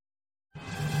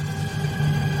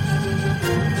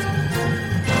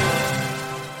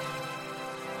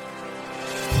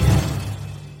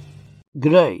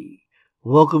G'day,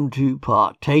 welcome to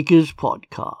Partakers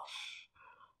Podcast.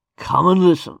 Come and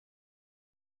listen.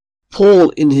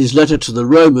 Paul, in his letter to the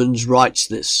Romans, writes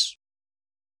this: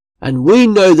 "And we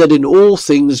know that in all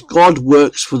things God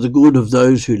works for the good of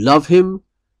those who love him,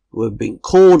 who have been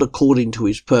called according to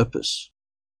his purpose.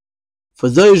 For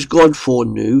those God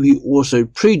foreknew, he also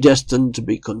predestined to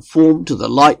be conformed to the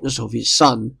likeness of his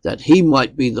Son, that he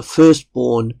might be the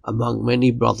firstborn among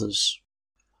many brothers."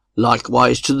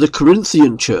 Likewise to the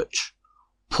Corinthian church,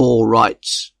 Paul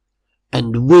writes,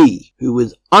 "And we, who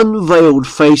with unveiled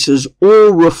faces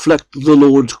all reflect the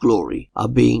Lord's glory, are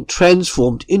being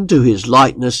transformed into his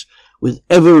likeness with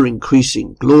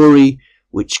ever-increasing glory,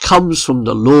 which comes from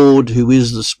the Lord who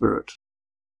is the Spirit."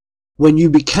 When you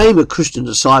became a Christian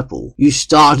disciple, you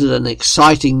started an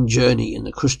exciting journey in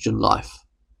the Christian life.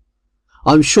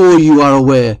 I'm sure you are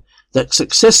aware that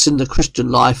success in the Christian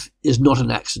life is not an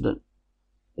accident.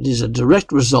 It is a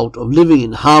direct result of living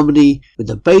in harmony with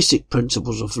the basic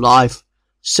principles of life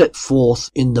set forth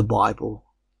in the Bible.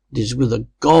 It is with a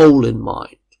goal in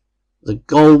mind, the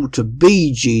goal to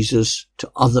be Jesus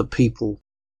to other people.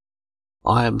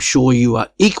 I am sure you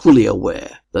are equally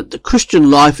aware that the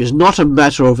Christian life is not a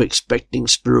matter of expecting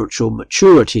spiritual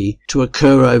maturity to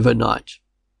occur overnight.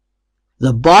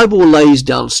 The Bible lays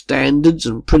down standards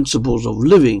and principles of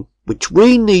living which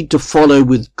we need to follow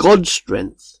with God's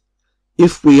strength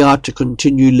if we are to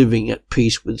continue living at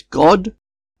peace with God,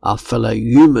 our fellow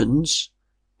humans,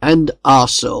 and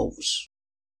ourselves.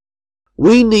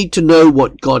 We need to know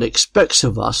what God expects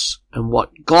of us and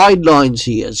what guidelines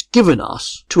he has given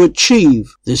us to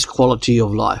achieve this quality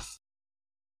of life.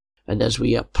 And as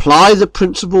we apply the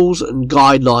principles and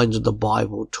guidelines of the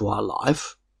Bible to our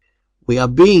life, we are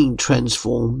being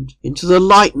transformed into the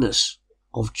likeness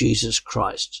of Jesus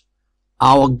Christ,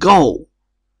 our goal,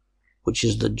 which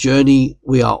is the journey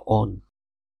we are on.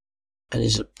 And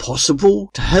is it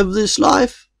possible to have this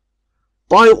life?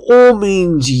 By all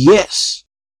means, yes.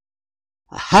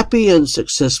 A happy and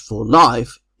successful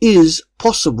life is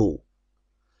possible.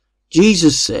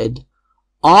 Jesus said,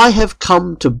 "I have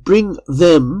come to bring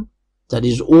them," that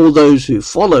is, all those who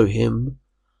follow him,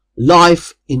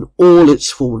 "life in all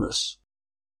its fullness."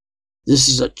 This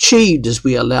is achieved as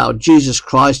we allow Jesus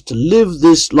Christ to live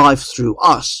this life through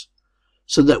us,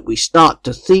 so that we start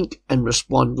to think and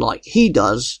respond like he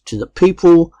does to the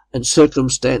people and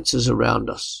circumstances around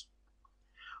us.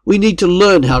 We need to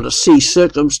learn how to see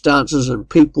circumstances and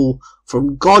people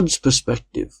from God's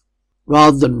perspective,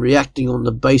 rather than reacting on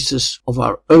the basis of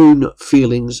our own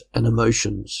feelings and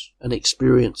emotions and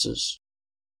experiences.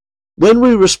 When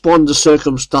we respond to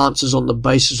circumstances on the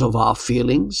basis of our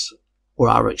feelings or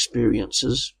our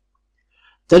experiences,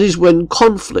 that is when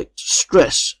conflict,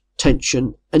 stress,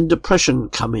 tension and depression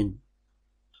come in.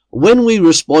 When we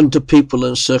respond to people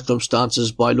and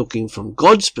circumstances by looking from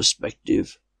God's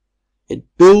perspective, it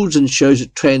builds and shows a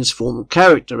transformed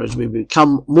character as we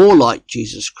become more like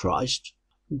Jesus Christ,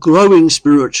 growing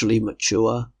spiritually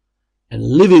mature and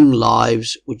living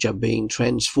lives which are being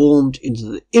transformed into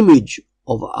the image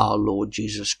of our Lord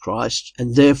Jesus Christ,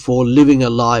 and therefore living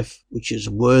a life which is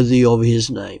worthy of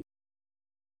his name.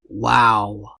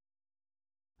 Wow!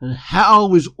 And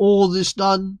how is all this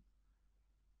done?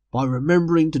 By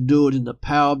remembering to do it in the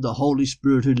power of the Holy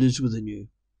Spirit who lives within you.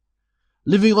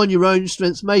 Living on your own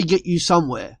strength may get you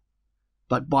somewhere,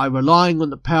 but by relying on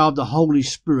the power of the Holy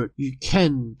Spirit, you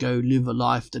can go live a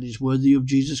life that is worthy of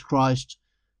Jesus Christ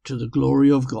to the glory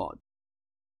of God.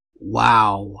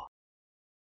 Wow!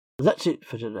 That's it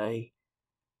for today.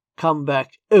 Come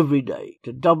back every day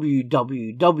to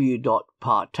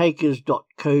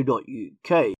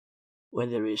www.partakers.co.uk, where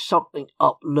there is something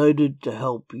uploaded to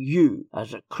help you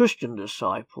as a Christian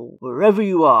disciple, wherever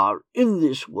you are in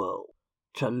this world,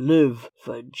 to live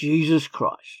for Jesus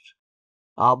Christ.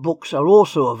 Our books are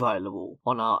also available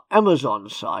on our Amazon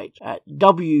site at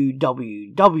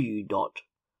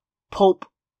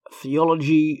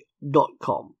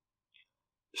www.pulptheology.com.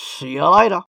 See you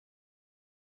later.